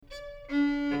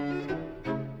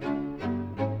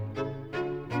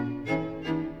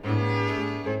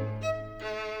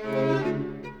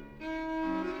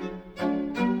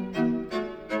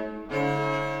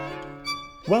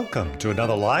Welcome to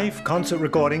another live concert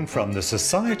recording from the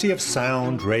Society of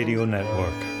Sound Radio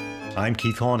Network. I'm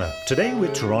Keith Horner, today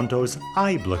with Toronto's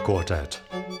Eybler Quartet.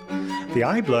 The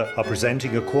Eybler are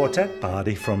presenting a quartet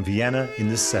party from Vienna in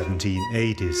the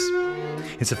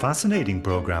 1780s. It's a fascinating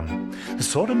program, the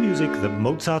sort of music that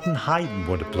Mozart and Haydn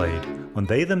would have played when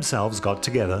they themselves got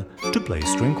together to play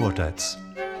string quartets.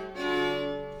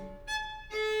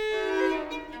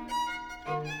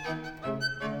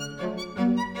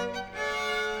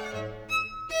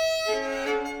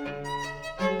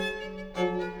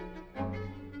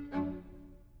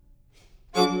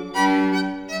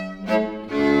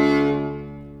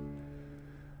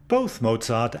 Both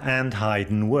Mozart and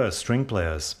Haydn were string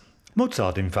players.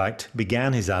 Mozart, in fact,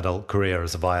 began his adult career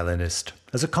as a violinist,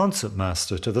 as a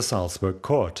concertmaster to the Salzburg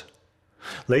court.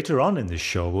 Later on in this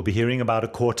show, we'll be hearing about a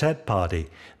quartet party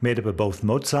made up of both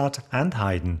Mozart and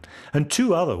Haydn and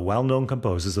two other well-known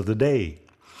composers of the day.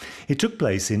 It took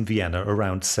place in Vienna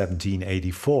around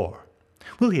 1784.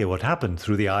 We'll hear what happened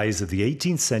through the eyes of the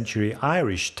 18th century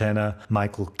Irish tenor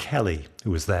Michael Kelly,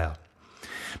 who was there.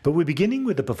 But we're beginning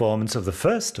with the performance of the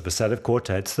first of a set of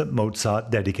quartets that Mozart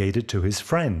dedicated to his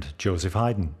friend, Joseph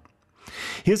Haydn.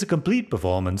 Here's a complete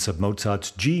performance of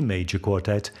Mozart's G major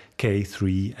quartet,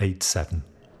 K387.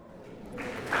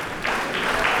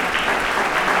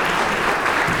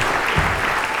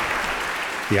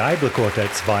 The Eybler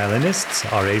Quartet's violinists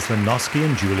are Aisslinn, Nosky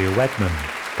and Julia Wedman.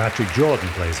 Patrick Jordan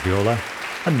plays viola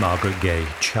and Margaret Gay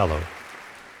cello.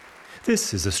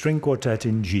 This is a string quartet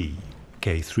in G,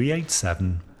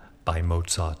 K387 by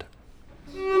Mozart.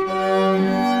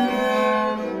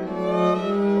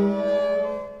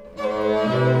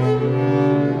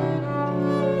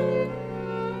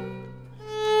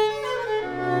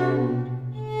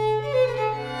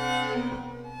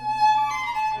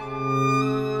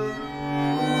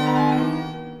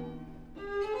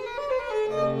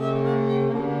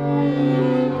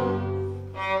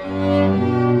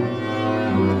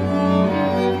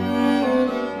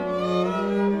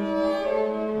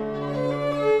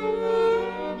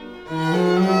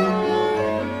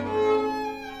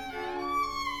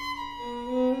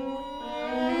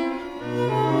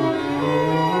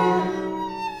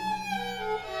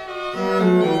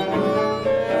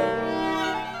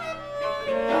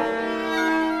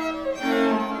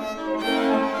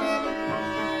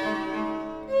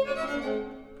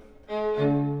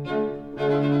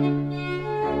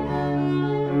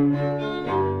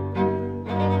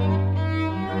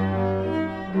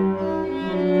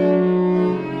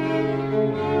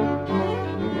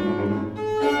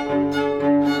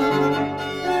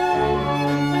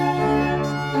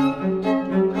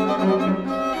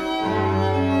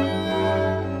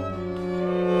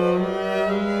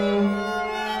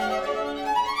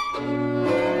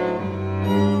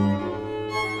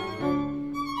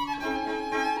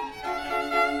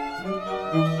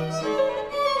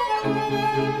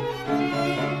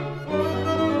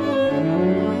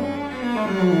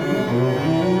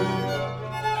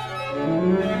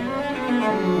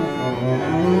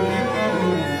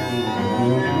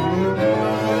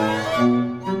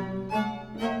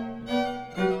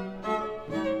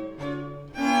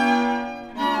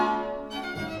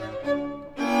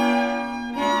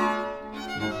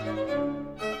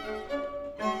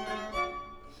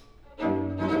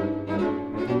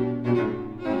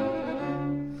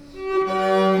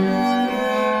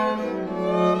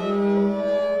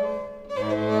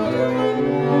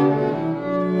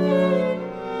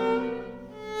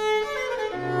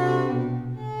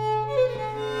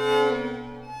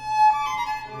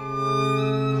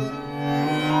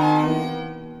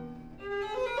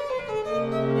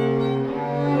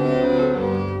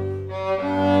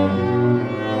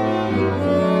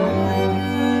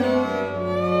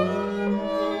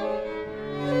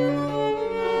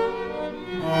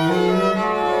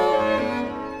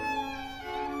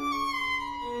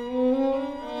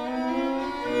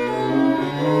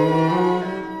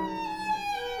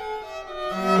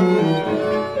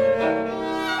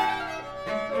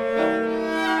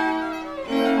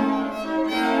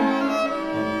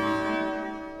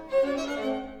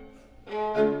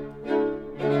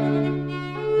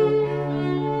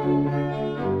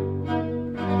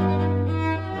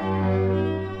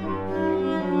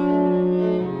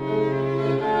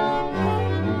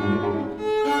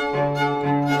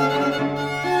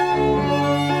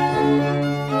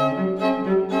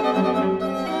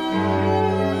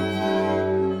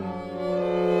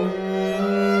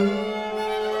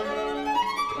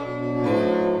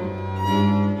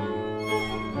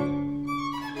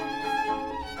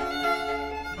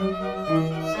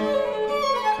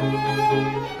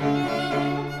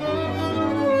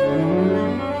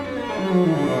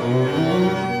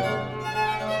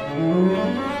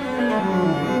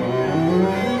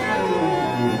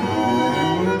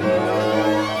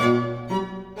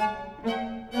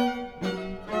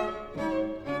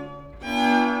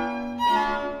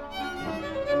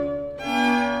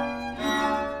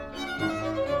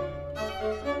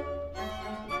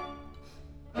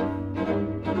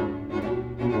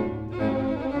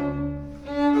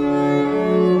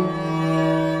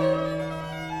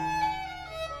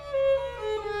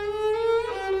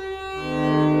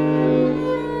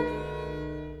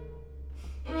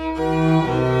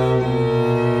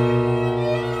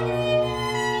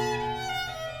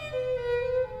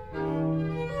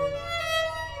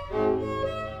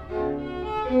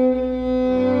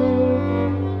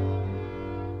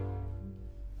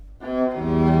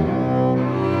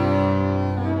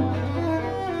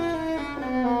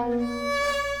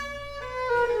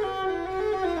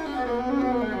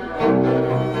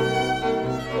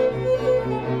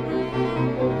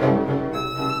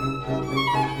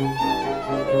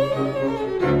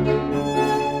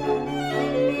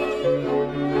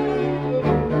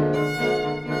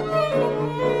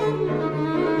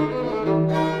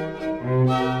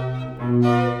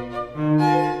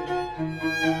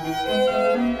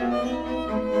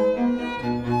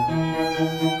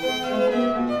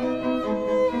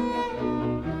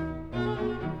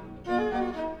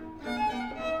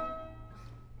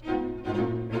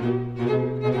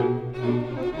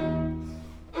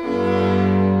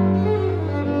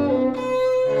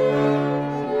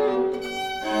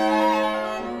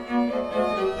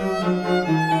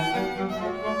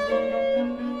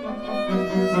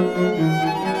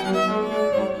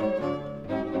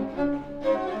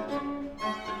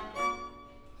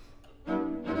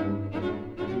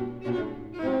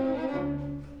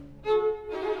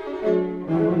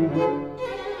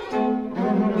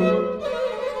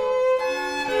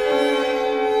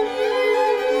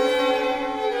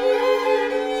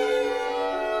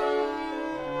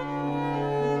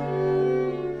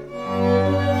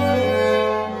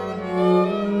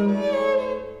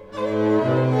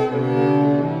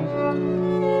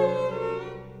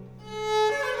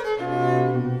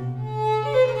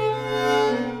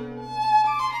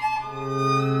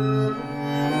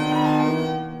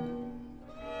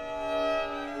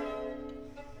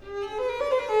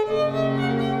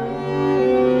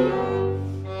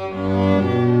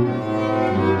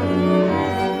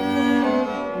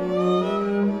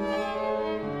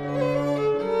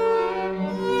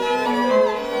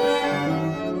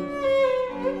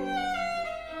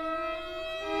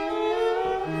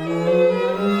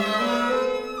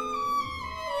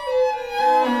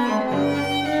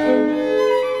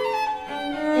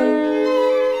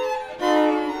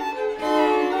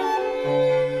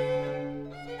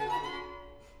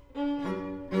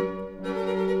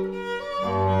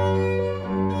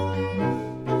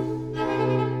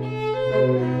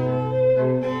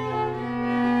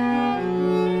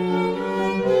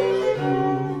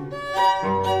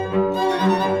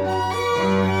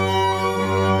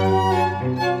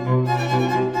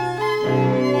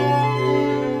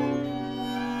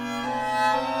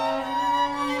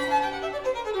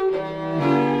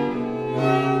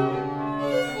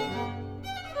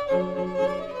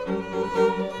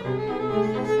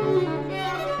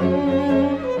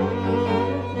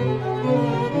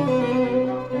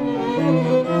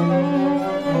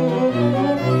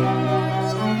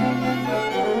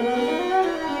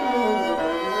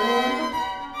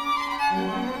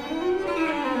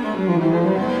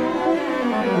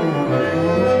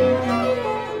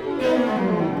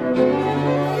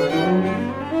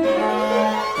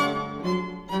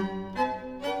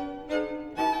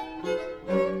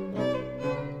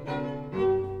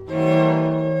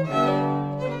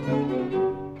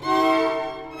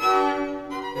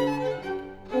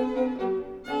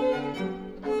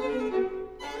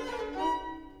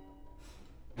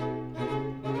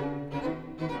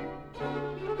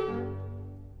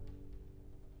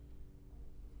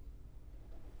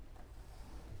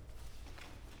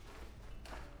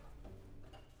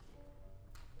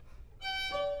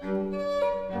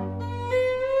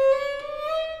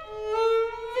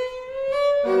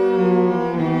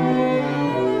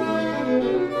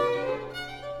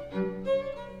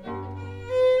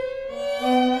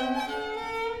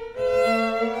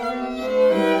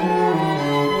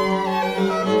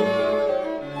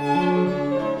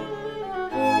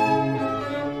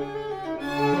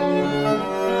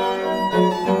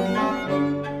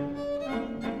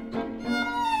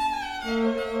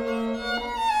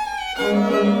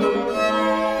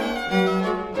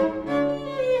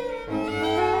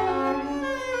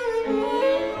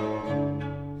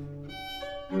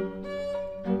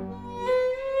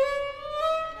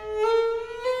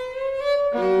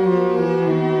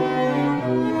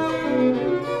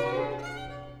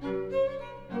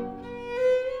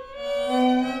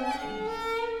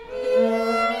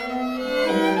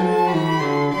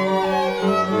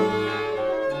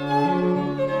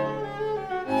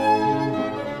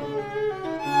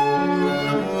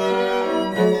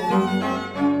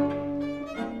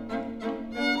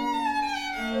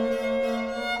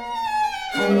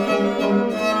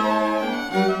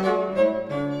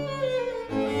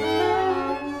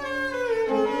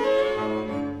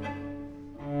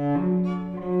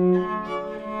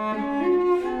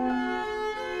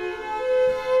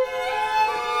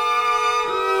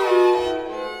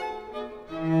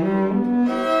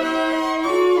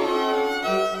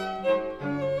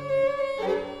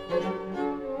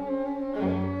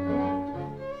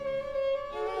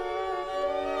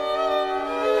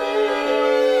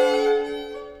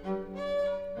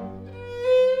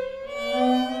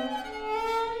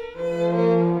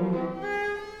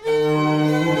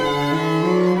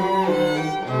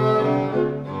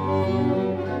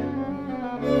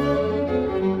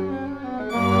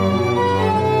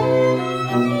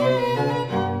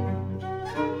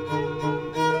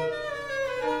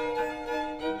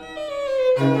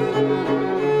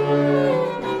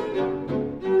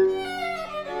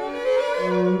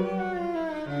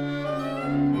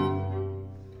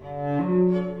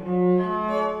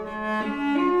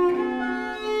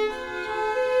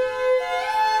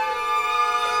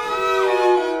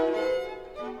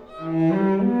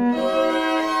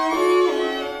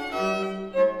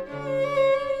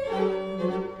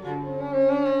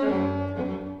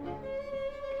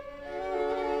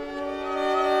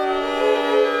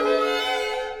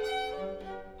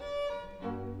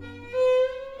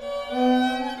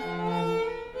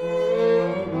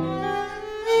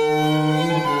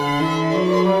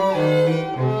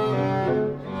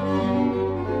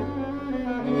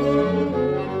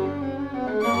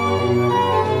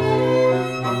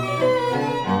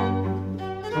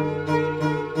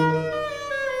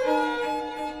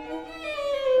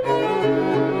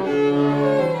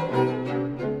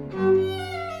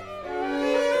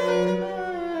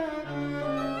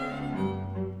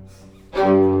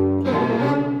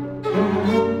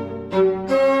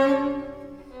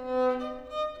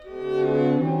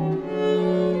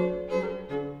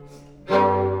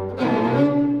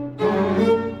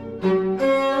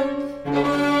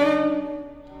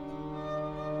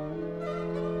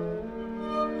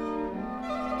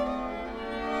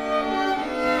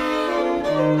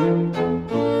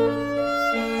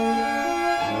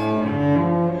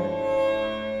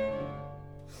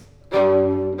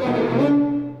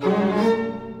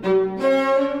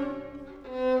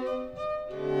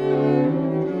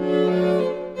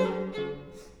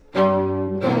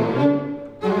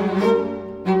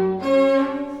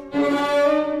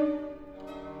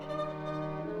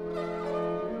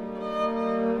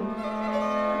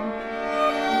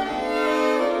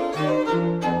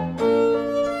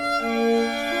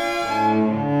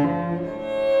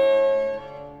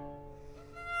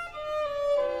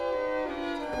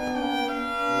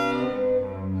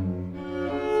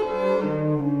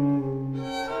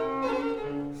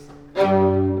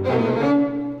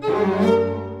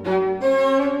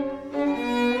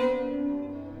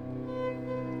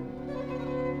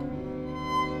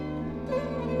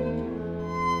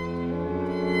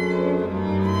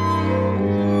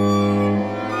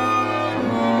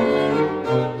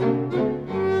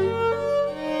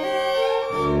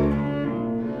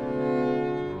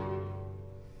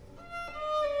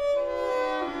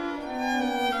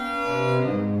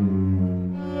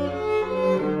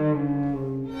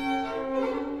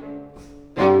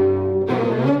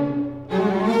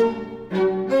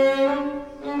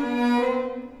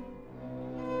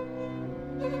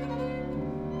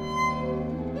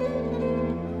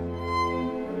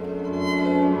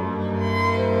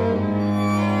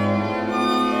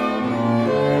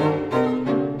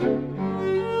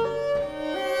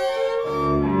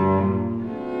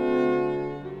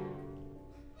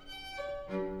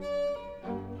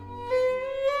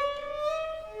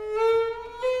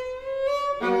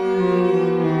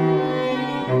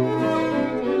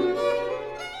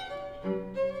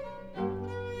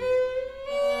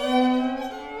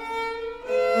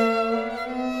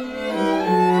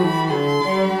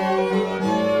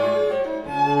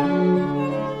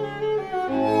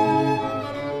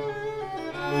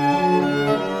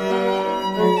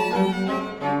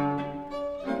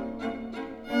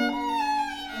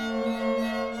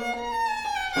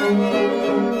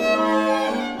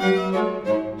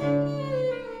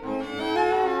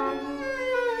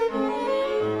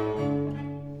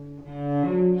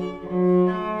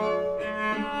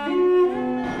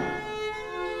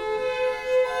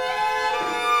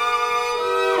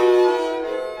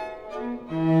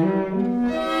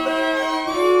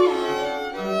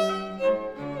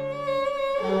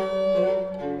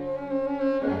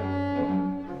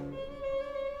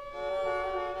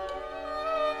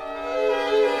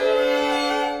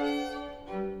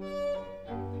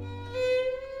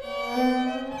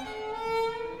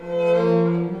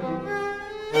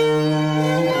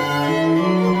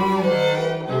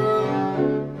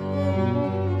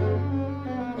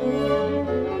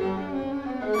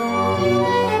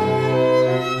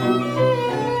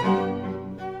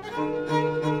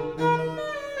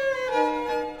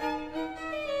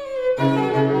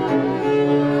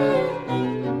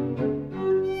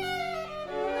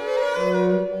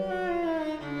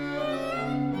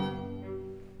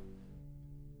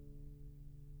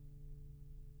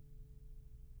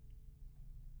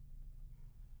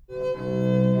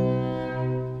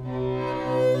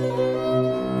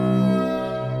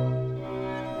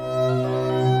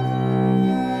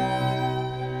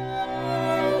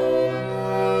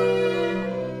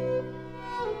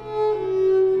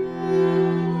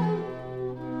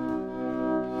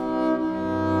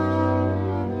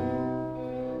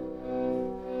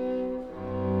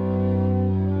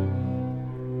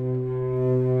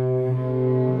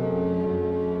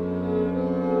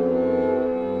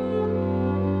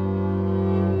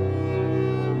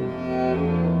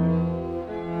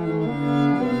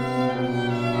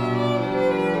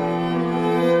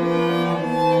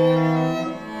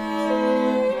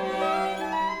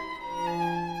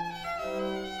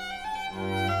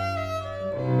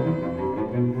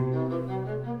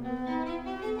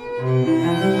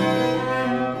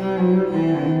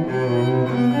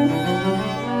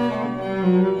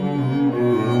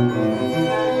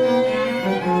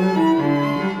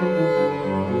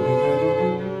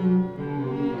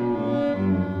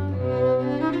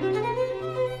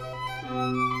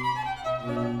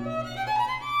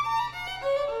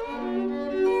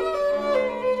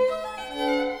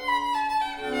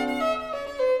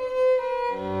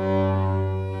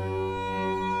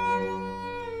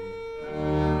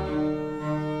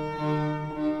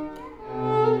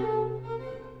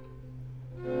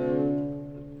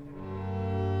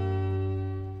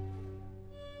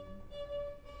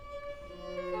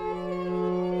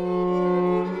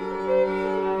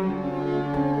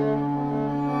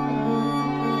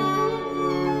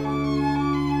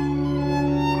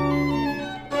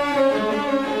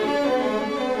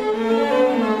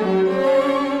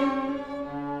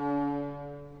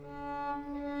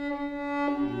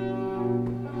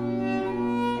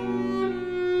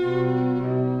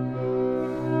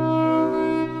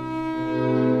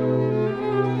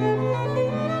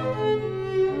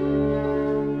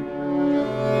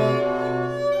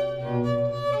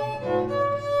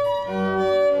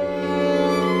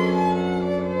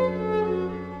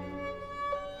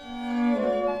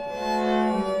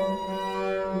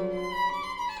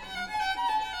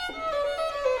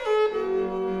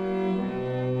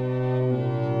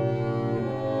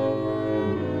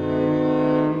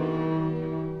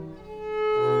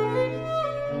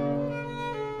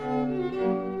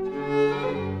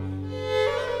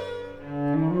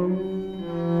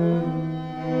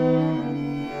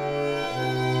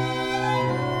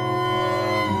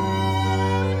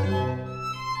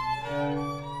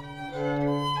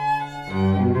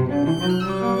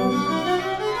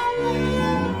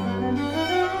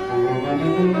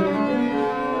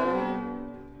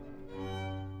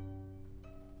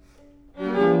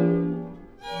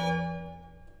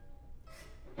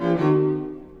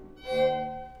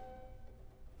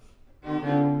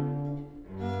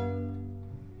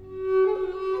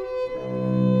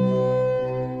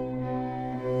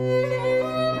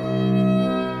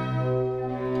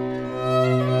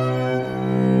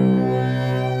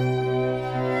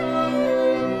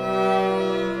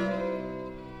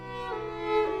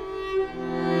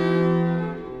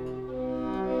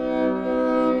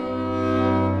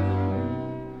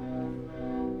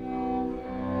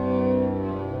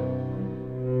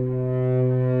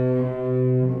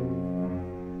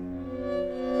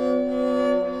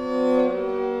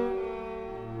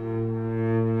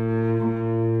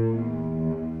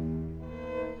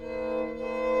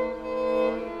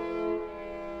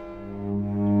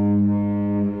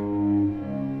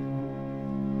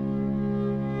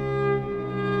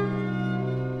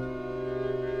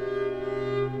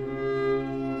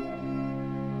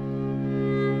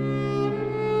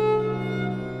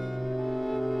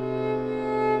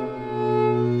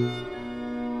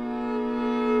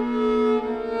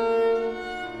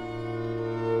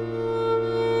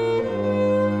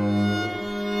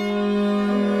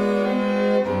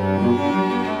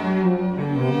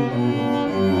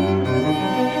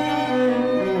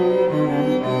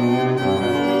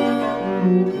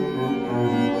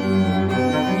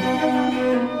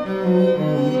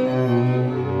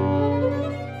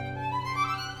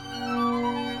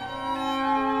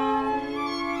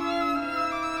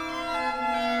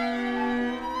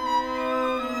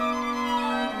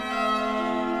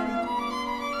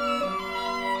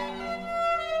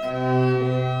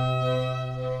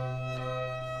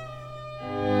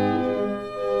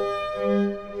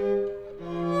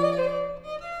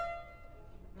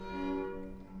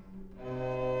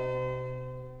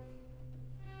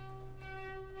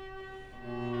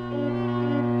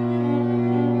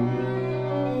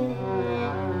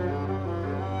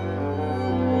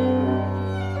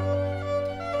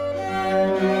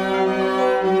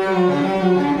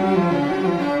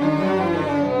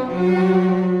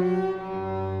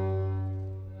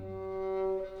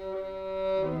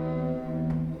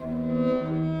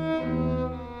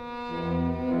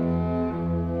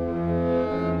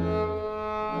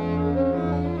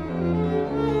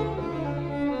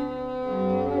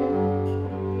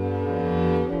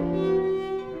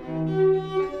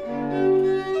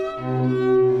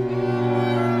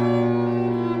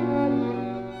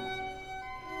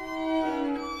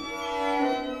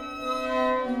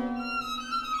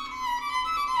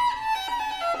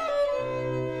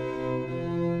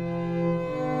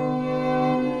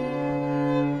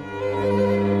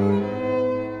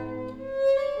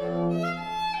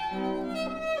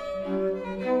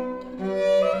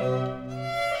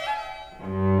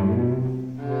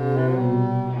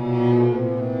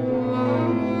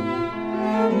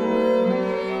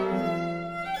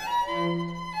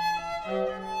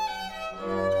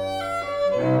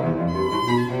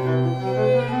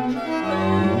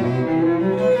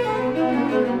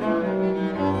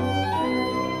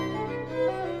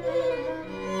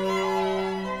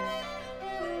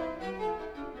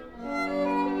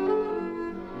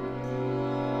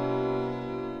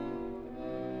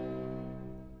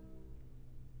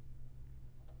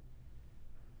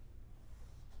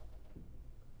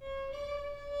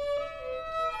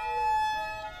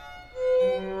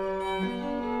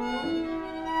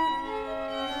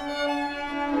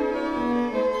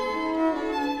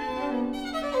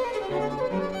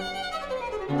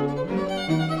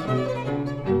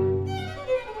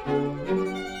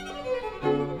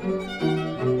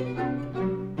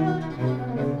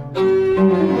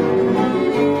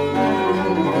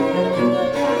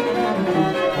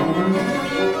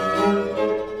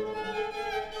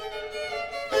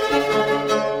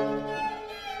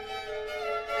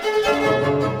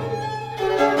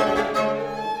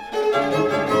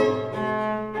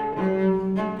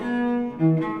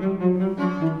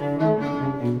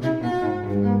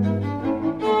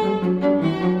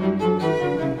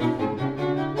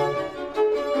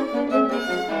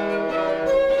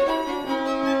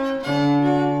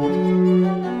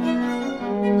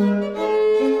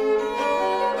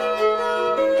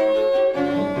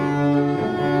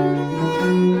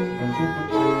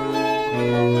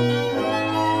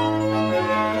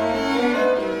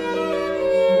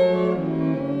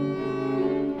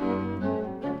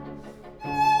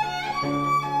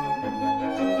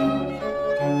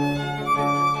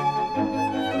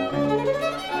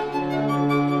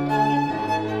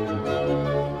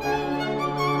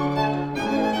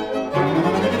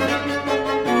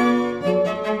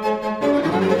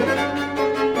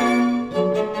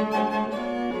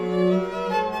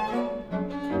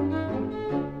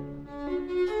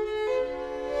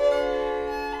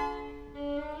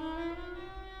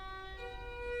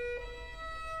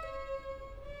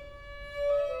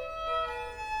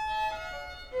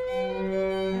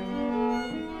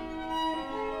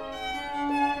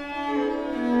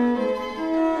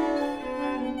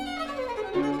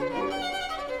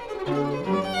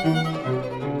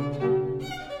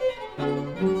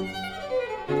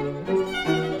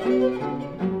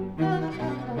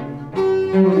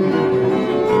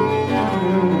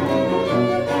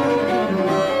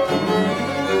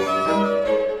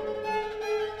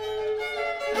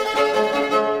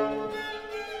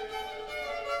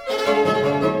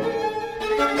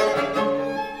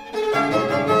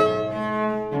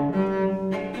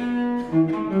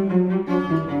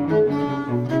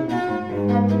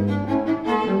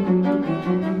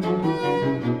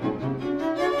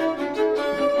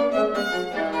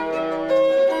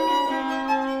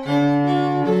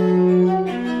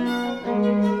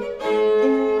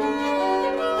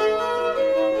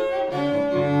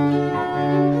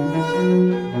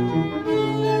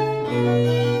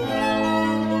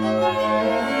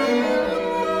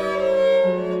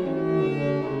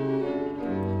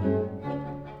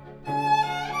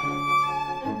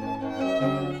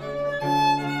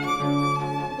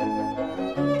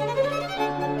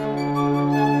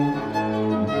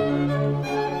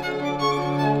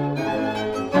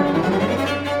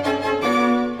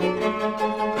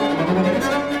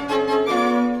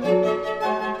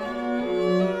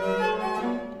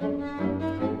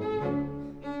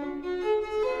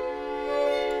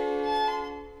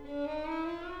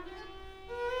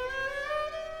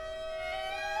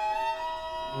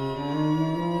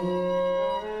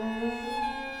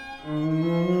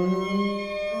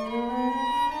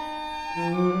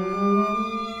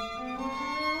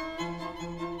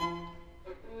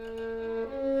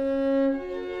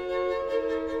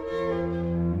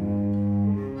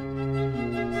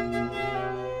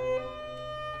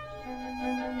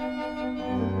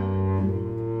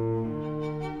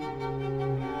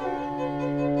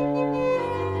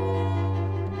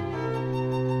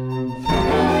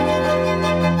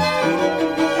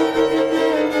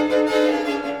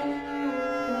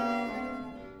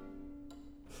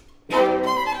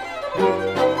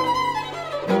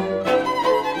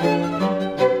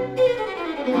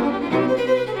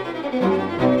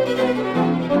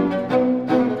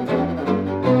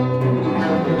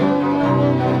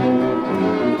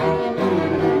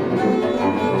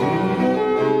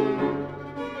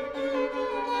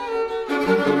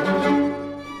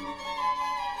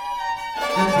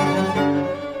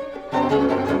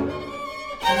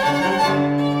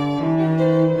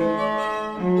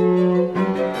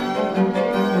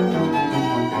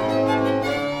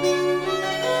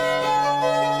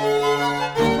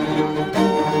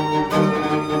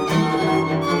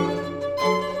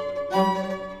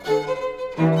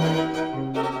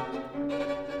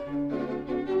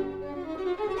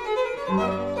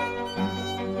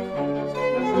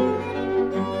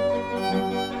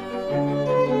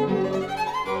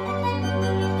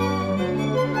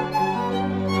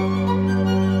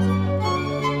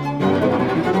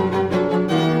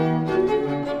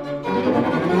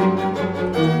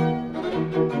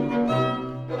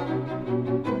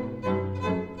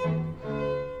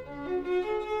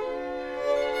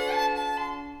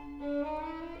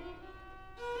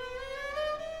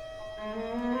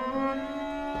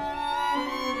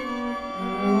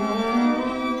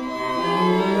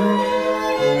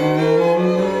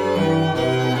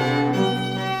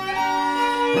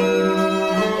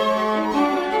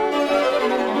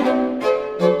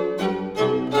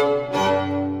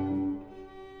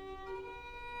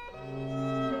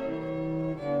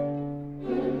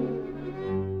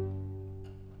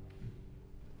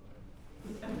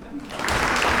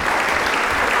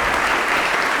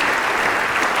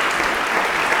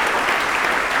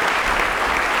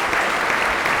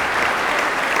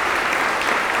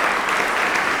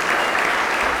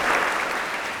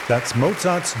 That's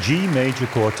Mozart's G Major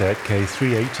Quartet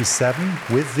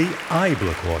K387 with the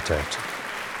Eybler Quartet.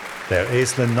 They're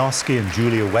Aisslinn Nosky and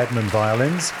Julia Wedman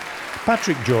violins,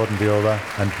 Patrick Jordan viola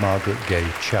and Margaret Gay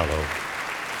cello.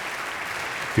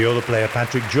 Viola player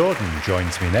Patrick Jordan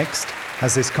joins me next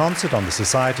as this concert on the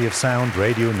Society of Sound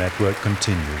Radio Network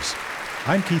continues.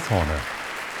 I'm Keith Horner.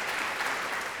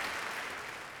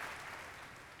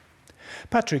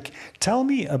 Patrick, tell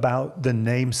me about the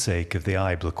namesake of the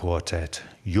Eybler Quartet,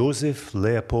 Joseph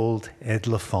Leopold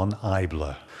Edler von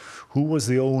Eybler. Who was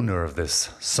the owner of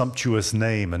this sumptuous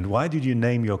name, and why did you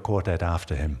name your quartet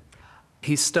after him?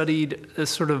 He studied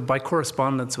sort of by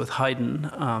correspondence with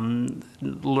Haydn,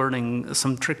 learning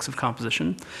some tricks of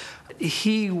composition.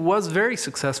 He was very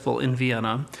successful in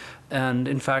Vienna and,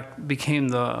 in fact, became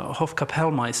the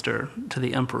Hofkapellmeister to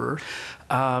the emperor.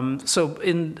 So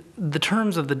in the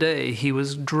terms of the day, he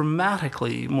was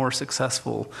dramatically more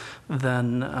successful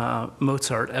than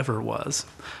Mozart ever was.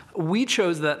 We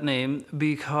chose that name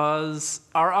because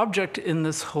our object in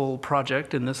this whole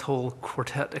project, in this whole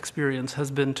quartet experience,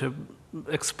 has been to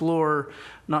explore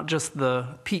not just the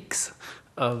peaks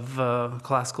of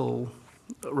classical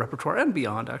repertoire and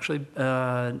beyond, actually.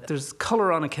 There's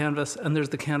color on a canvas, and there's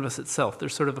the canvas itself.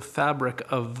 There's sort of a fabric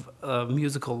of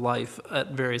musical life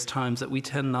at various times that we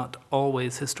tend not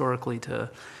always historically to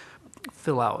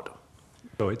fill out.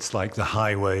 So it's like the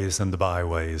highways and the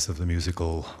byways of the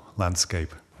musical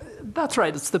landscape. That's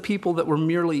right. It's the people that were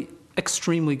merely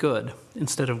extremely good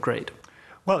instead of great.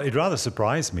 Well, it rather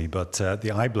surprised me, but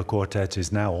the Eybler Quartet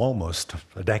is now almost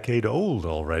a decade old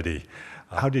already.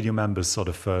 How did your members sort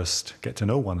of first get to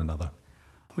know one another?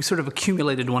 We sort of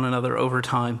accumulated one another over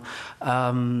time.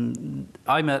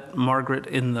 I met Margaret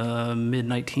in the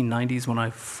mid-1990s when I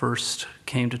first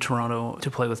came to Toronto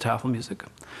to play with Tafelmusik.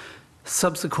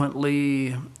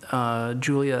 Subsequently,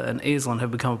 Julia and Aisslinn have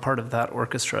become a part of that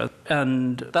orchestra,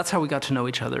 and that's how we got to know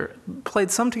each other. Played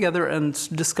some together and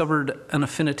discovered an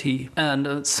affinity and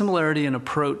a similarity in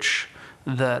approach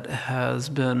that has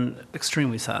been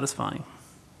extremely satisfying.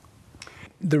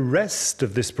 The rest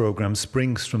of this program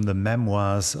springs from the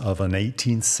memoirs of an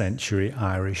 18th century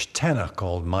Irish tenor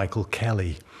called Michael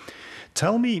Kelly.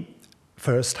 Tell me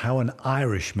first how an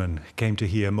Irishman came to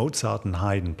hear Mozart and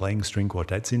Haydn playing string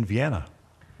quartets in Vienna.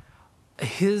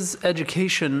 His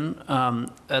education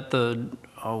at the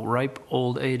ripe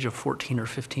old age of 14 or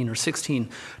 15 or 16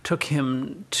 took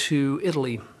him to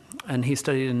Italy, and he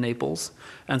studied in Naples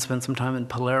and spent some time in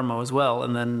Palermo as well.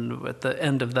 And then at the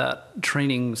end of that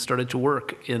training, started to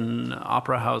work in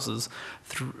opera houses.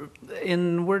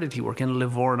 Where did he work? In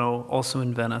Livorno, also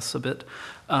in Venice a bit.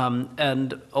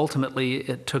 And ultimately,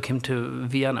 it took him to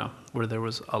Vienna, where there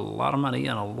was a lot of money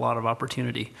and a lot of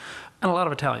opportunity, and a lot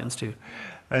of Italians too.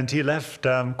 And he left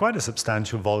quite a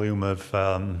substantial volume of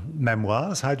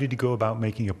memoirs. How did he go about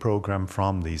making a program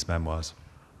from these memoirs?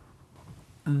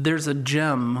 There's a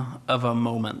gem of a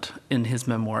moment in his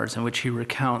memoirs in which he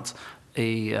recounts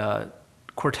a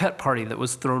quartet party that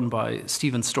was thrown by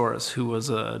Stephen Storas, who was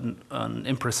an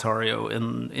impresario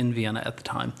in Vienna at the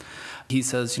time. He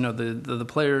says, the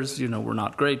players, were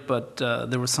not great, but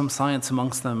there was some science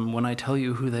amongst them. When I tell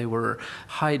you who they were,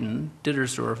 Haydn,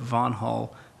 Dittersdorf, Von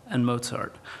Hall, and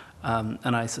Mozart.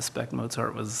 And I suspect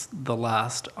Mozart was the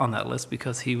last on that list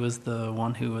because he was the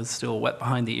one who was still wet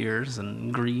behind the ears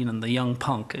and green and the young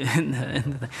punk.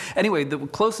 Anyway, the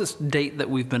closest date that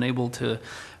we've been able to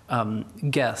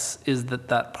guess is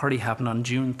that party happened on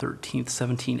June 13th,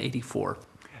 1784.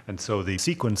 And so the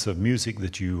sequence of music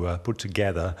that you put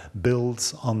together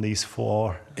builds on these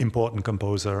four important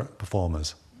composer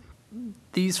performers.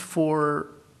 These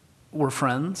four were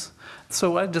friends.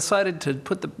 So I decided to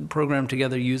put the program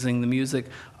together using the music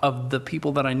of the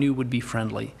people that I knew would be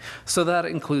friendly. So that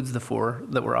includes the four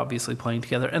that were obviously playing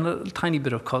together, and a tiny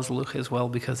bit of Kozluch as well,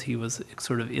 because he was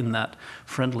sort of in that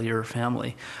friendlier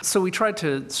family. So we tried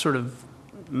to sort of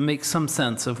make some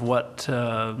sense of what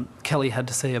Kelly had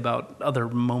to say about other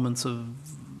moments of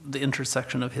the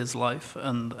intersection of his life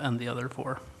and the other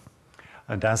four.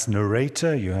 And as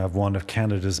narrator, you have one of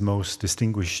Canada's most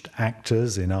distinguished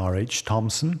actors in R.H.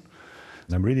 Thomson.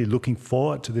 And I'm really looking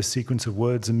forward to this sequence of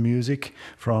words and music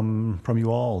from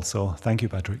you all. So thank you,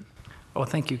 Patrick. Oh,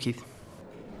 thank you, Keith.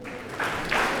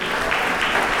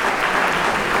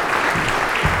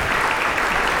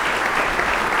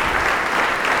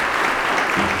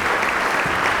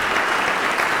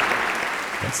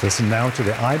 Let's listen now to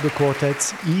the Eybler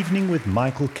Quartet's Evening with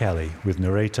Michael Kelly, with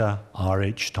narrator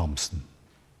R.H. Thomson.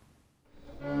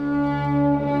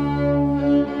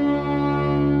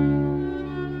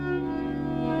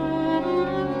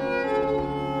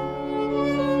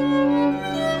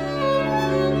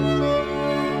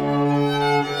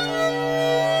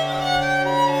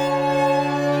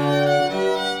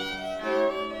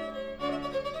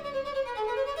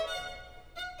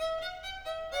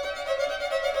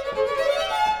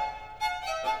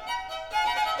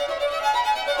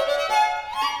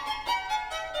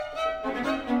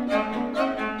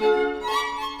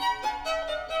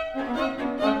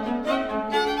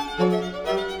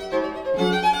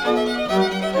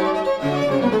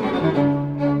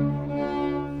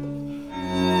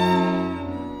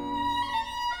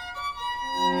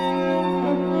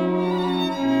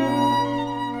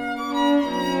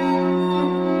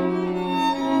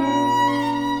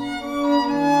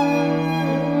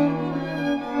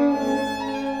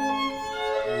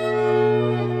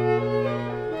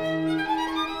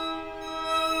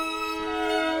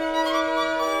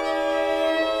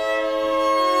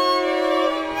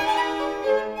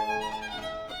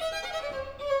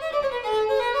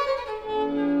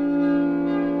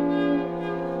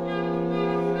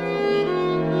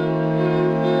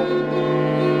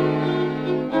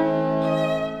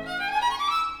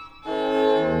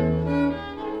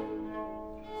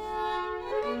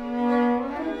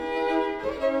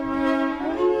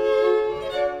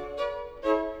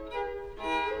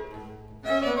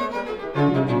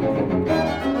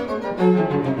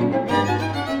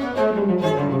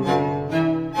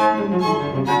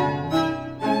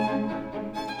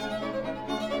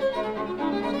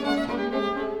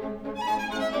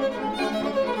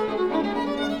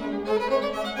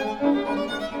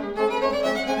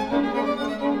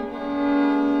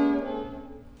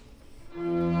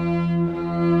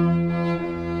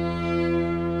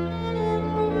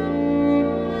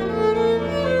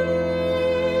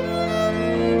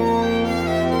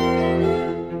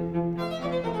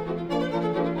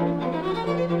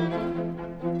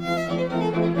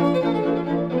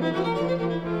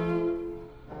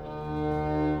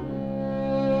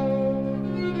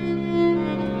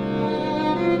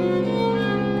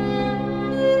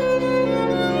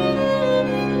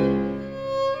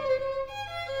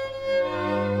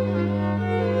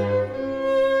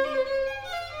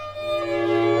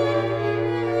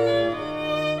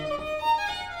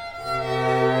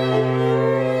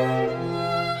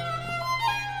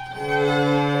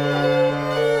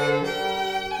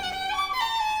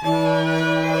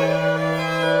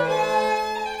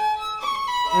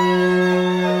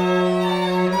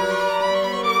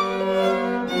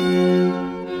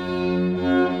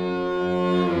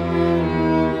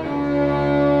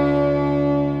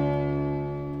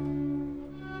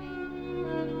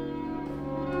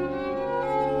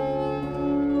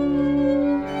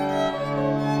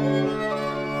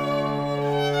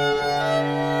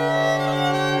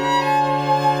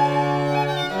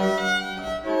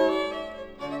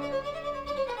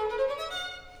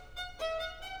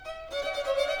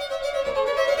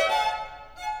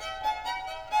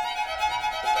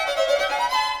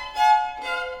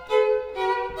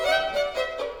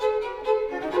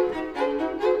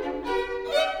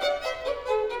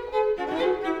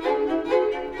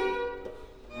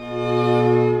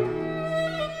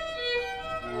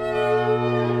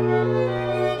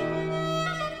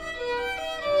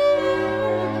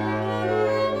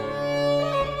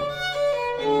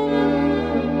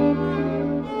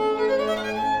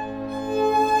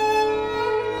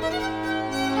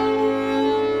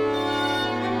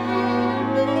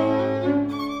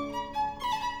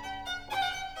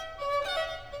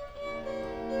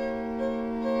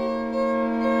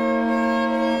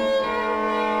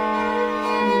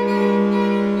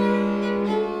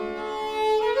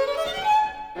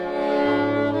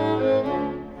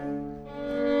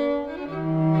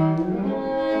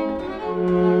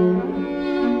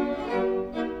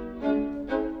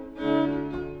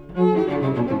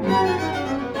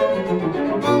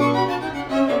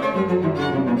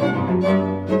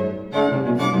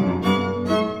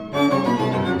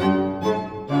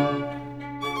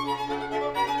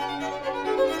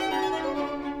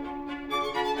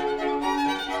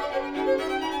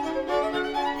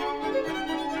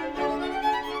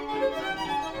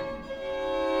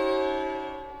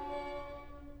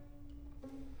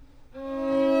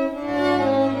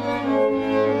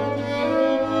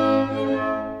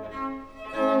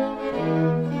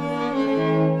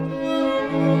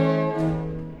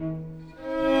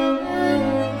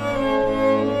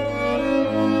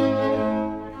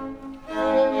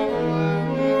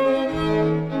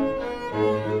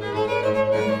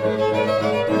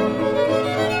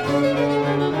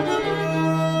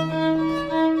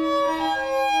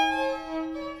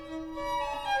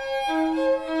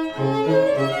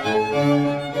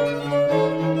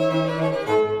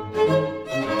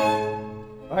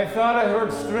 I thought I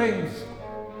heard strings.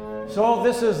 So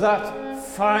this is that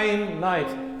fine night,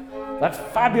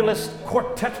 that fabulous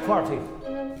quartet party,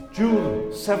 June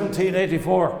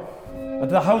 1784, at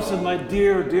the house of my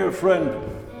dear, dear friend,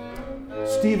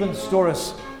 Stephen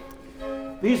Storris.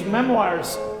 These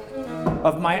memoirs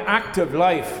of my active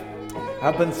life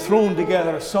have been thrown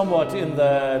together somewhat in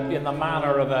the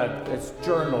manner of its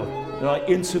journal. You know,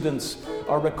 incidents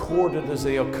are recorded as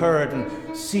they occurred,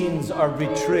 and scenes are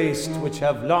retraced which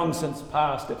have long since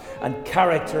passed, and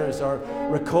characters are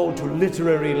recalled to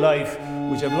literary life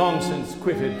which have long since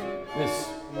quitted this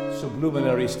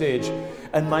sublunary stage.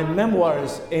 And my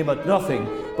memoirs aim at nothing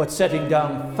but setting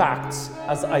down facts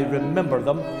as I remember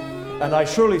them, and I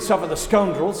surely suffer the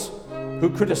scoundrels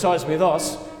who criticise me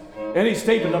thus. Any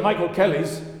statement of Michael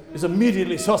Kelly's is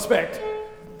immediately suspect,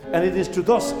 and it is to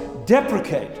thus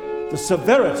deprecate the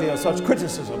severity of such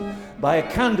criticism by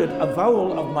a candid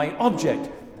avowal of my object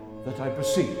that I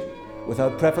proceed,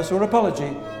 without preface or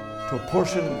apology, to a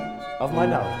portion of my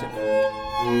narrative.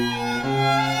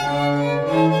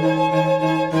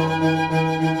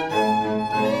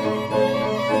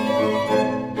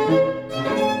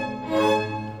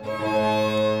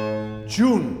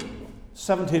 June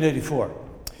 1784.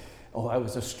 Oh, I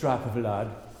was a strap of a lad,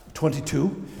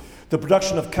 22. The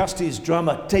production of Casti's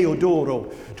drama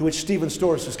Teodoro, to which Stephen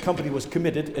Storris's company was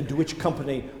committed and to which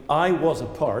company I was a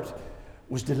part,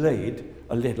 was delayed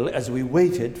a little as we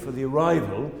waited for the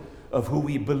arrival of who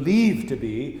we believed to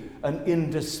be an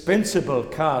indispensable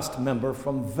cast member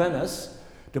from Venice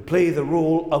to play the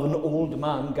role of an old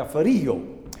man Gaffarillo.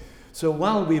 So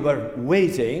while we were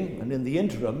waiting, and in the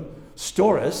interim,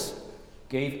 Storris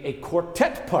gave a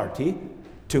quartet party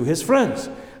to his friends.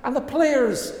 And the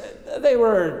players, they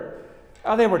were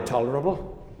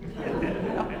tolerable.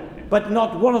 But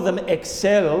not one of them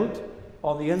excelled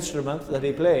on the instrument that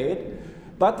he played.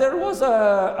 But there was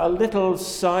a little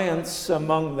science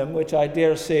among them, which I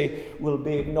dare say will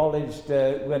be acknowledged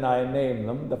when I name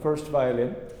them. The first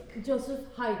violin. Joseph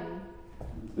Haydn.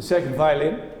 The second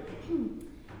violin.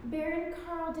 Baron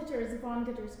Karl Ditters von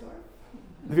Dittersdorf.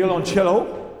 The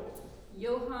violoncello.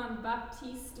 Johann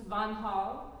Baptist von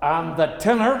Hall. And the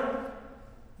tenor.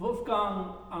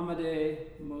 Wolfgang Amadeus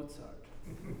Mozart.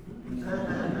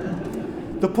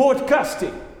 The poet Casti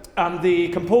and the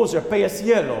composer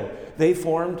Paisiello, they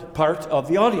formed part of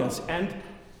the audience, and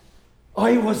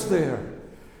I was there.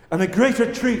 And a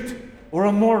greater treat or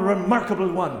a more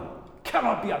remarkable one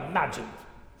cannot be imagined.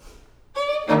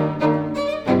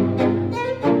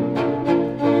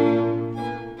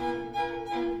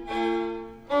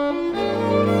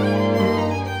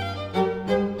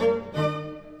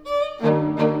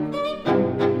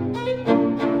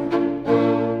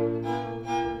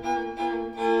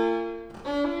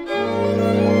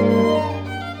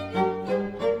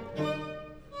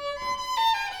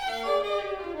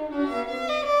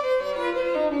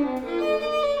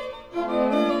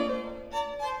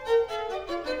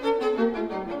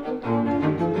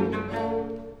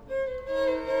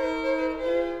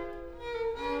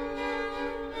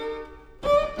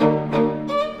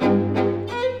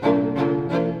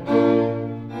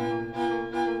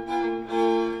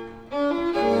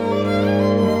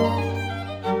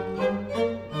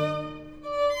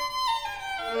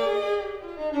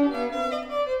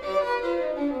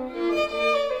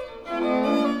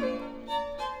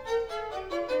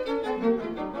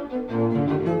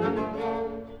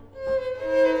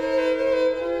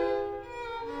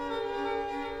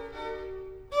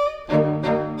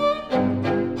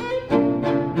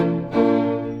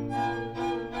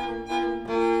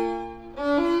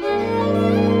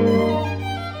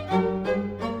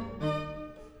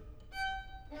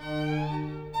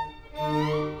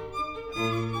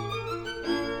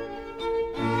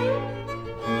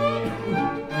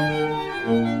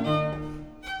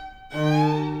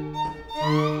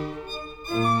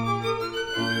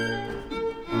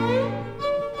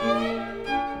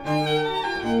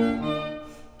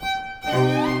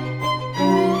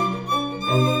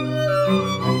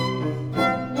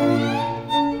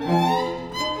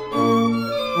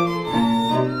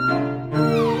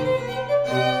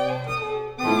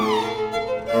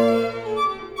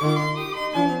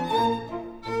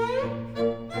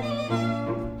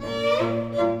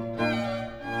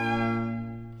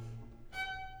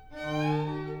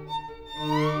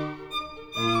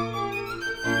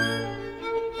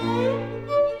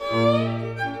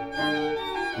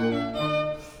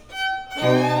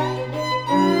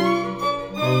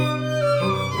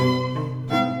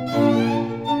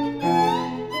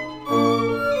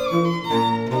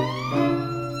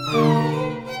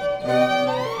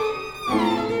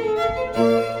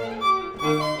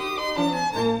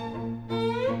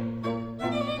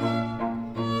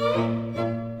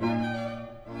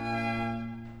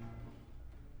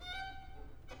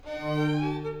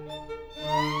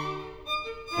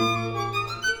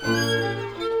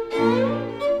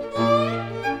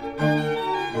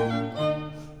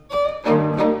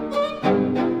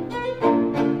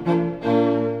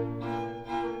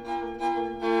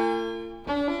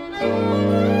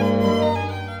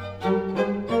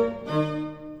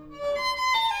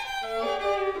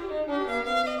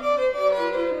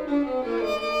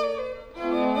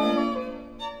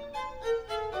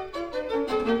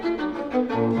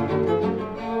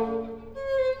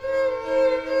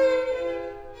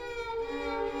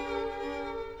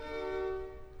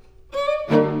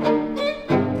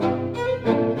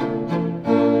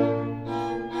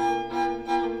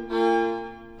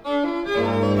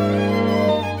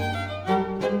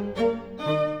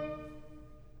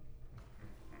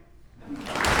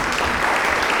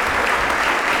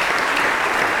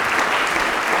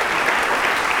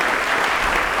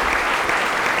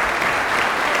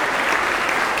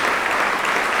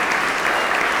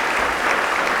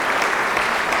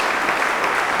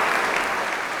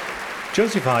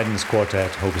 Joseph Haydn's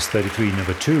quartet, Opus 33 No.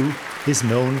 2, is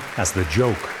known as the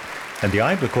joke, and the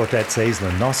Eybler Quartet's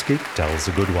Aisslinn Nosky tells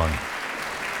a good one.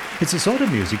 It's the sort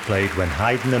of music played when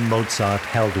Haydn and Mozart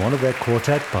held one of their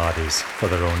quartet parties for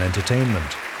their own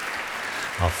entertainment.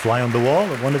 Our fly on the wall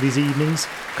of one of these evenings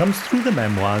comes through the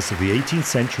memoirs of the 18th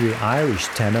century Irish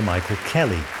tenor Michael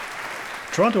Kelly.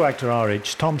 Toronto actor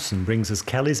R.H. Thomson brings us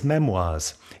Kelly's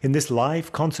memoirs in this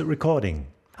live concert recording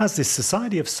as this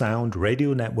Society of Sound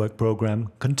radio network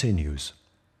program continues.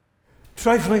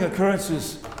 Trifling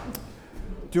occurrences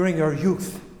during our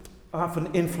youth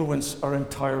often influence our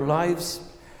entire lives,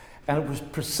 and it was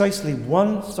precisely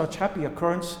one such happy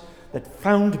occurrence that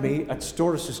found me at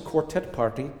Storace's quartet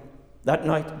party that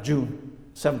night, June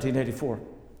 1784.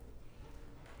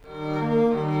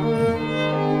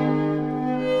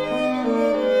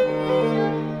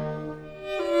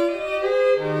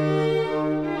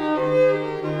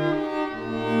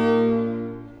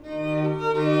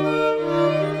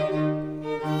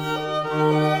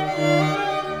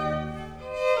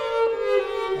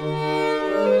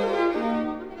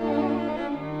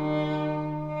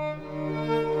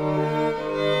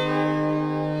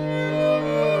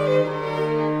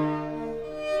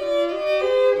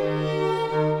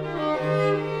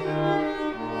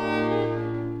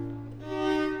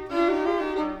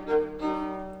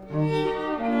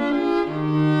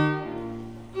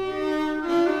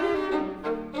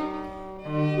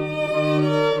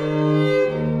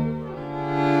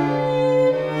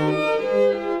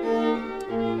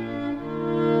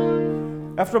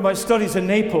 After my studies in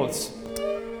Naples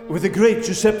with the great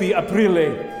Giuseppe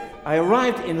Aprile, I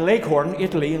arrived in Leghorn,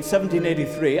 Italy in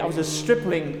 1783. I was a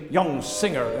stripling young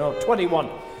singer, 21,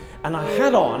 and I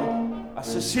had on a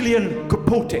Sicilian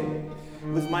capote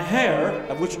with my hair,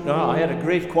 of which I had a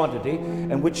great quantity,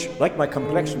 and which, like my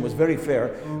complexion, was very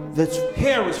fair. The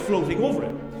hair was floating over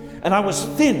it, and I was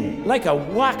thin, like a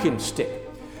walking stick.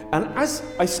 And as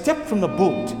I stepped from the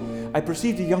boat, I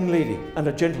perceived a young lady and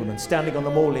a gentleman standing on the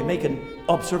mole making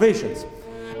observations.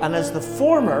 And as the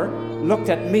former looked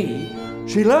at me,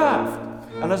 she laughed.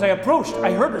 And as I approached,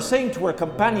 I heard her saying to her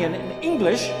companion in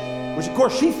English, which of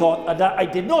course she thought that I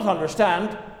did not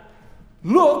understand,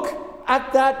 "Look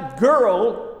at that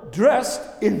girl dressed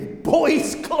in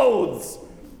boys' clothes."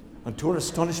 And to her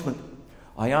astonishment,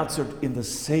 I answered in the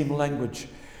same language,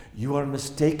 "You are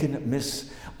mistaken,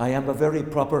 miss. I am a very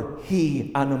proper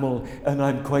he animal, and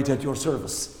I'm quite at your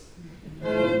service."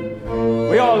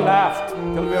 We all laughed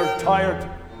till we were tired,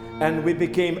 and we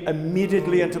became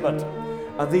immediately intimate.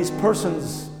 And these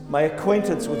persons, my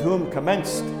acquaintance with whom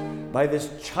commenced by this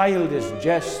childish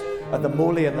jest at the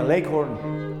Mole and the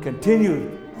Leghorn,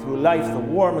 continued through life the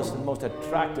warmest and most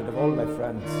attracted of all my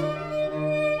friends.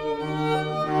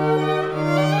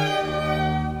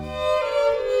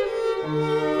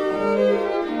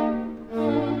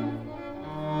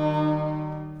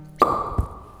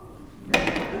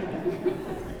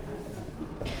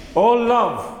 All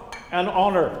love and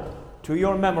honor to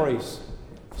your memories,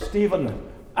 Stephen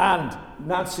and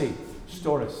Nancy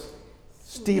Storace.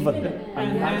 Stephen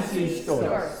and Nancy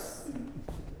Storace.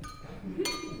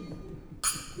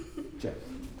 Jeff.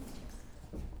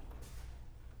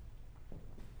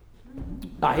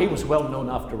 He was well known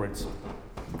afterwards.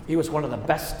 He was one of the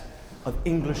best of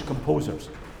English composers.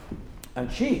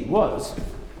 And she was,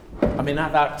 at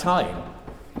that time,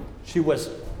 she was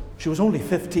only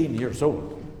 15 years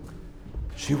old.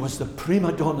 She was the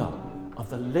prima donna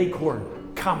of the Leghorn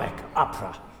comic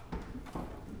opera.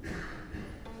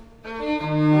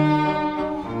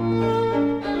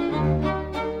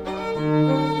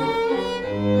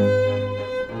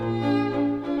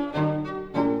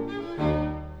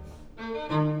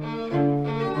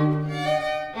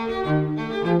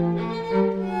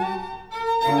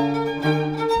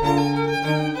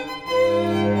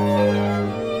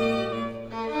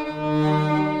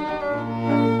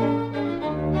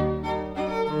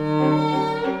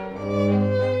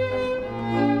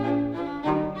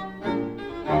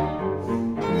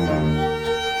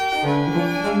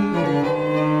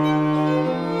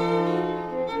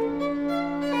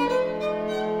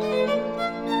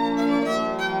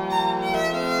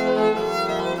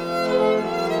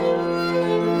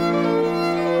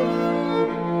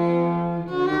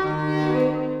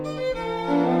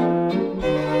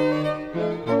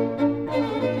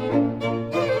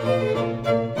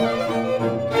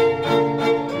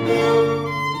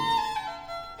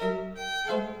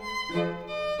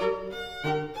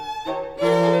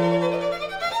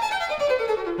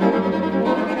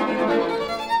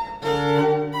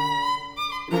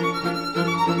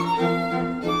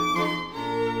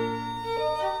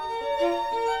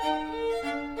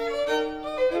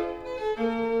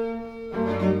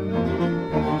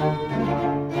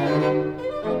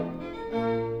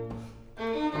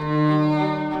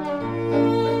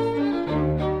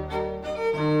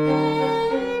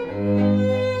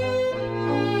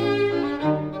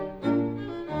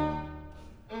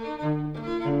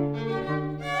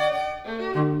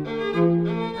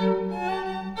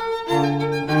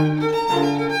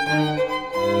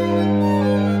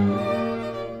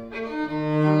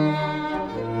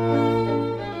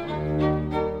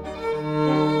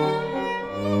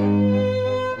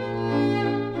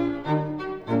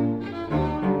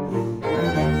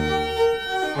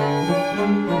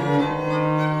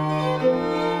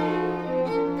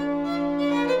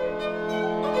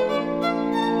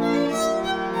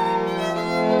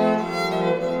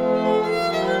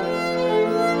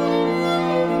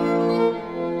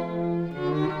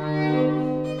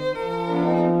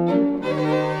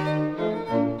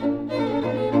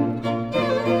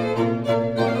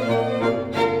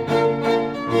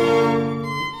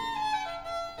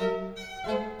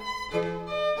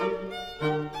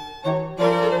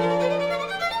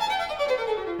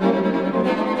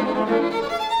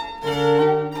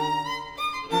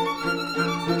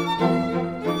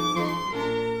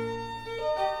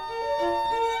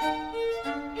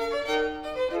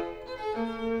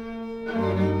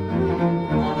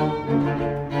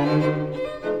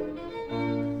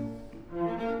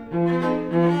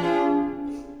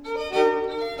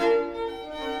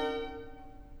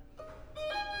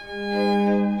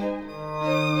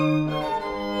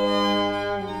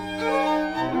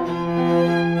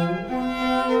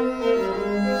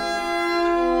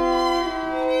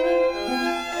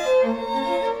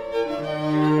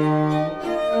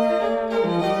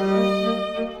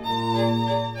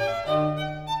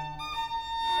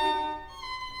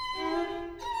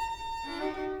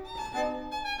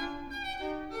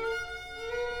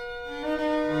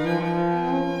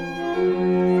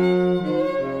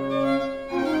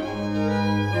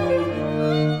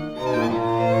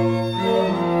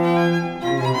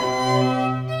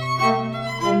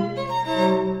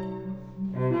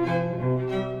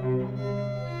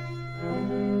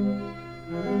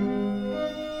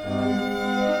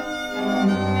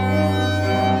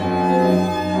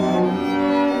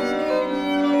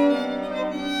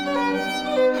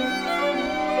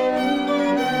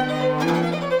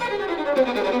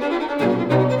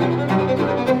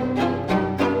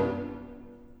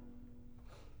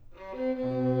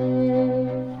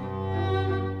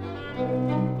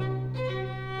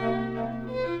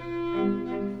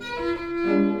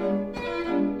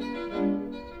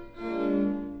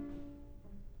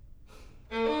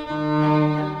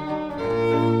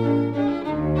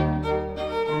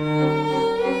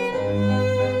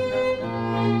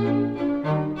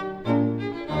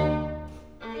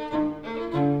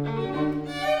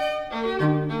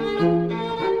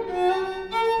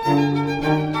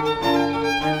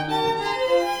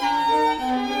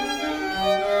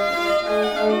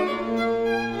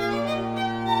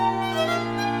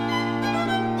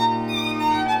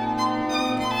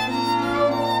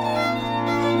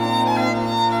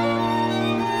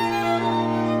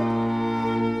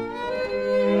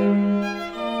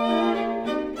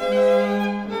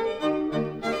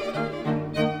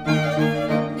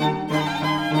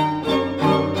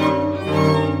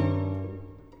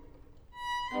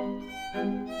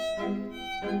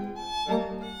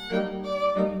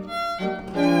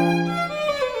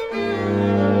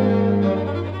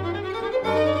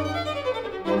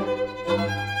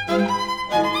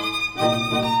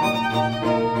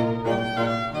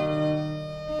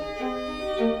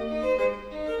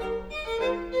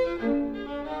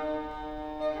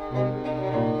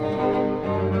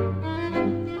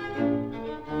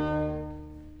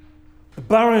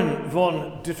 Baron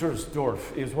von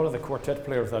Dittersdorf is one of the quartet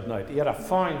players that night. He had a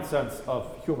fine sense of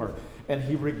humour, and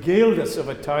he regaled us of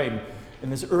a time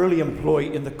in his early employ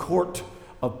in the court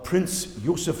of Prince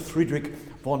Joseph Friedrich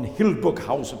von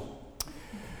Hildburghausen.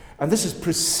 And this is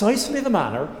precisely the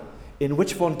manner in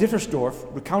which von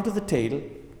Dittersdorf recounted the tale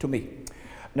to me.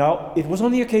 Now, it was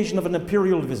on the occasion of an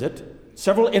imperial visit.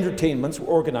 Several entertainments were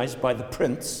organised by the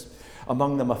prince,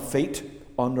 among them a fete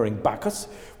honouring Bacchus,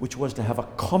 which was to have a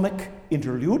comic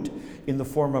interlude in the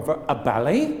form of a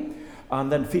ballet,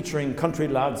 and then featuring country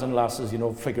lads and lasses,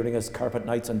 figuring as carpet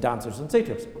knights and dancers and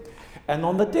satyrs. And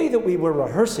on the day that we were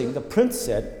rehearsing, the prince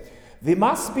said, "We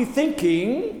must be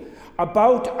thinking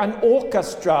about an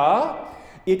orchestra.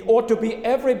 It ought to be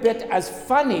every bit as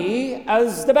funny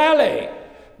as the ballet.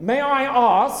 May I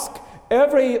ask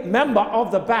every member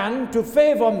of the band to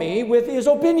favour me with his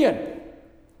opinion?"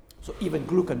 So even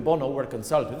Gluck and Bono were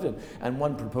consulted, and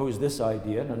one proposed this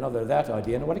idea and another that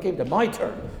idea. And when it came to my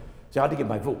turn, so I had to give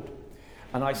my vote.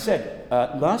 And I said,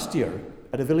 last year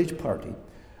at a village party,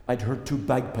 I'd heard two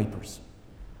bagpipers.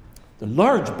 The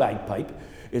large bagpipe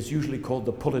is usually called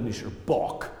the Polnischer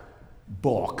Bock.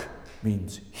 Bock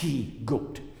means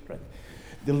he-goat. Right?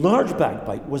 The large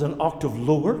bagpipe was an octave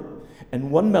lower, and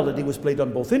one melody was played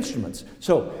on both instruments.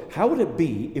 So how would it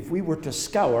be if we were to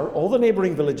scour all the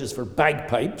neighbouring villages for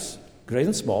bagpipes, great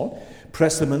and small,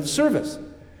 press them into service?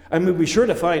 And we'd be sure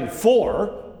to find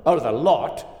 4 out of the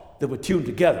lot that would tune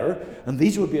together, and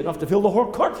these would be enough to fill the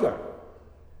whole courtyard.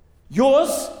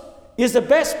 Yours is the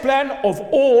best plan of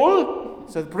all,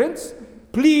 said the prince.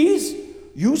 Please,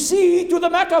 you see to the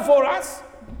matter for us.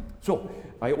 So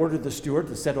I ordered the steward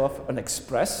to set off an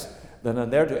express, then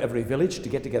and there to every village to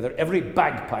get together every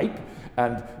bagpipe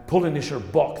and Polynischer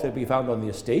Bock that we found on the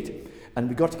estate, and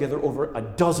we got together over a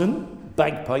dozen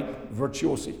bagpipe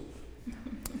virtuosi.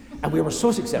 And we were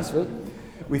so successful,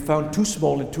 we found 2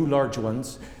 small and 2 large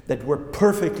ones that were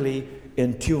perfectly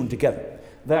in tune together.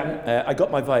 Then I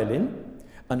got my violin,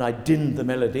 and I dinned the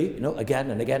melody, again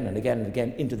and again and again and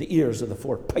again into the ears of the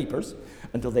 4 pipers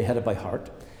until they had it by heart.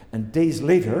 And days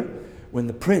later, when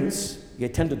the prince, he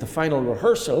attended the final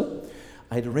rehearsal,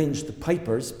 I had arranged the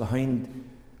pipers behind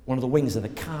one of the wings of the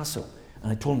castle,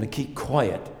 and I told them to keep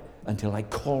quiet until I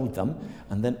called them,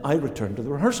 and then I returned to the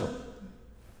rehearsal.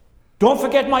 Don't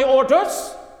forget my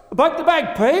orders about the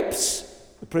bagpipes,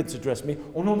 the prince addressed me.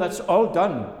 Oh no, that's all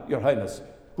done, your highness.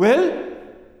 Well,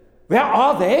 where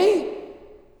are they?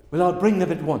 Well, I'll bring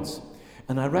them at once.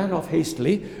 And I ran off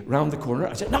hastily round the corner.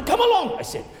 I said, now come along, I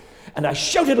said. And I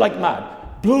shouted like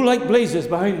mad, blew like blazes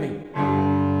behind me.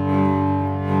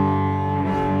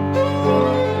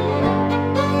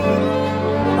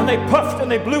 And they puffed and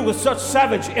they blew with such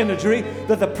savage imagery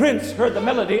that the prince heard the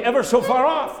melody ever so far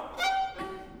off.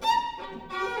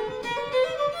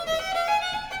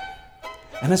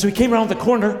 And as we came around the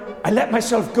corner, I let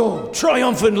myself go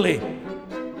triumphantly.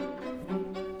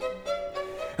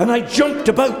 And I jumped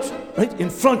about right in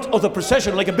front of the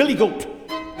procession like a billy goat.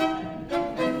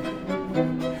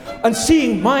 And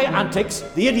seeing my antics,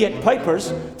 the idiot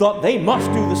pipers thought they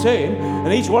must do the same,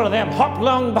 and each one of them hopped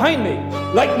along behind me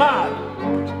like mad.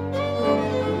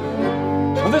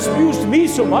 And this amused me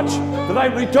so much that I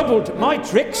redoubled my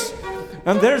tricks,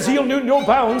 and their zeal knew no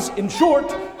bounds. In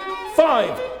short,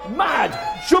 5 mad,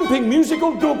 jumping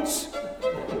musical goats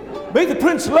made the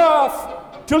prince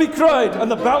laugh till he cried,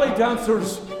 and the ballet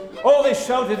dancers, oh, they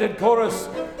shouted in chorus,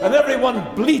 and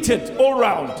everyone bleated all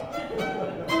round.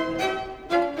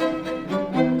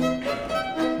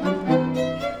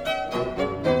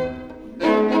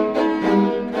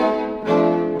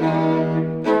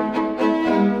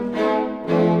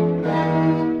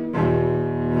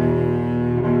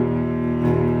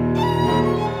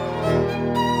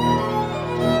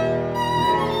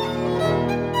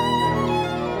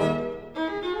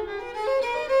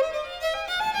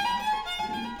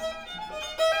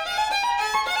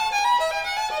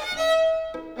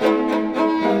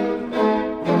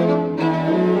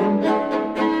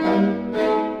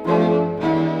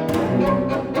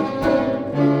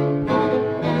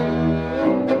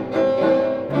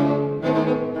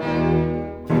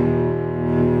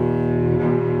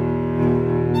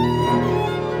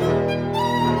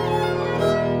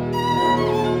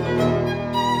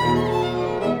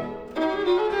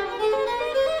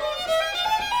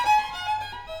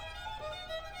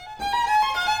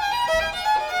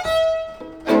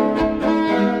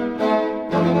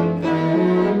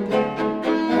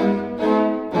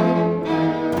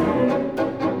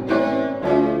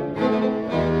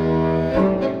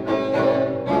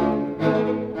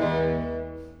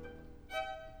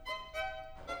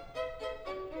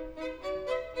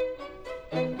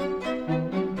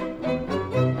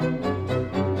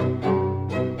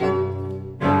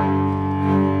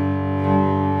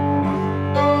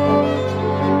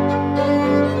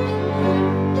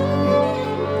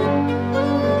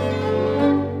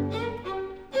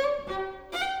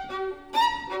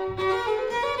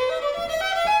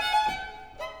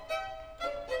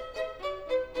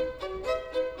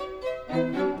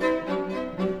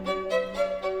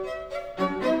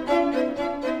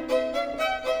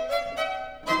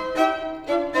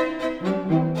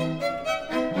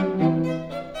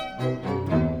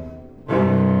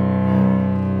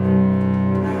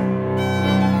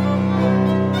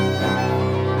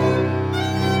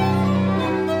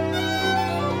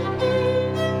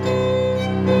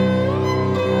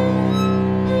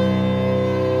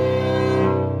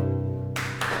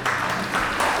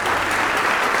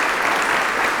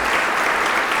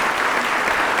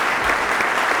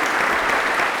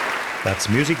 That's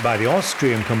music by the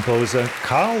Austrian composer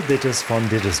Karl Ditters von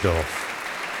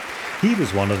Dittersdorf. He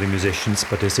was one of the musicians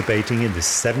participating in the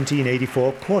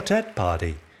 1784 quartet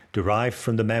party, derived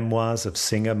from the memoirs of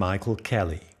singer Michael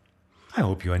Kelly. I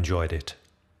hope you enjoyed it.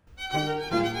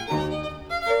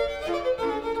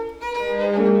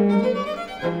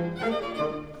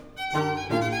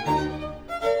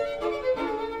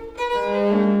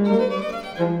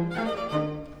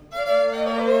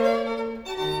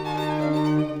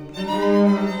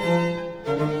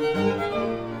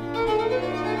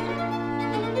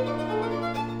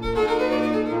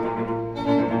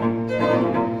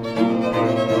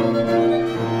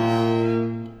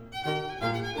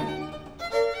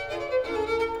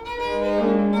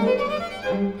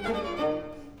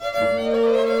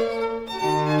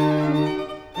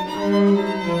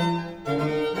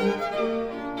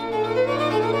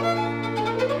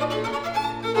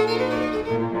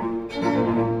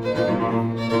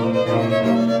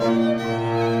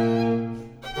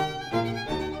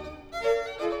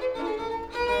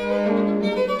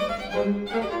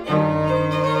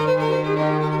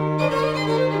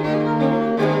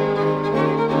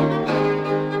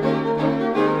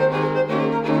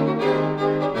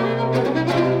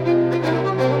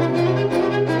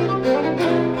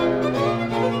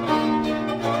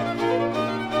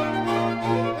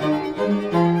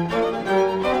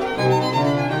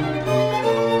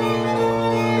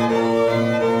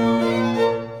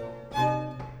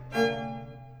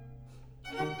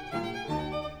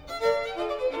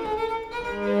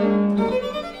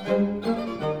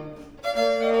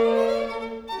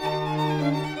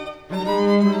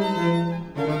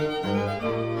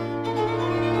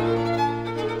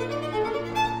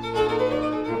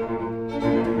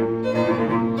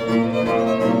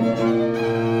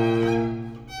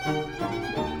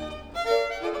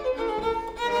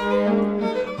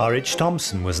 R.H.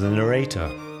 Thomson was the narrator.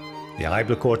 The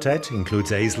Eybler Quartet includes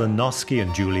Aisslinn, Nosky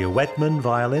and Julia Wedman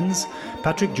violins,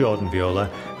 Patrick Jordan viola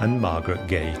and Margaret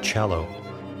Gay cello.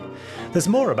 There's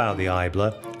more about the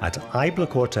Eybler at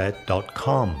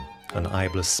eyblerquartet.com, and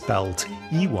Eybler spelt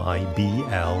E-Y-B-L-E-R.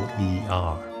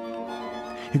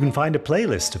 You can find a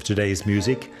playlist of today's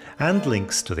music and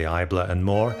links to the Eybler and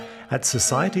more at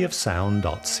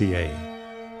societyofsound.ca.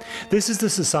 This is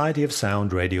the Society of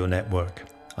Sound Radio Network.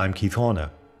 I'm Keith Horner.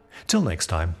 Till next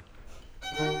time.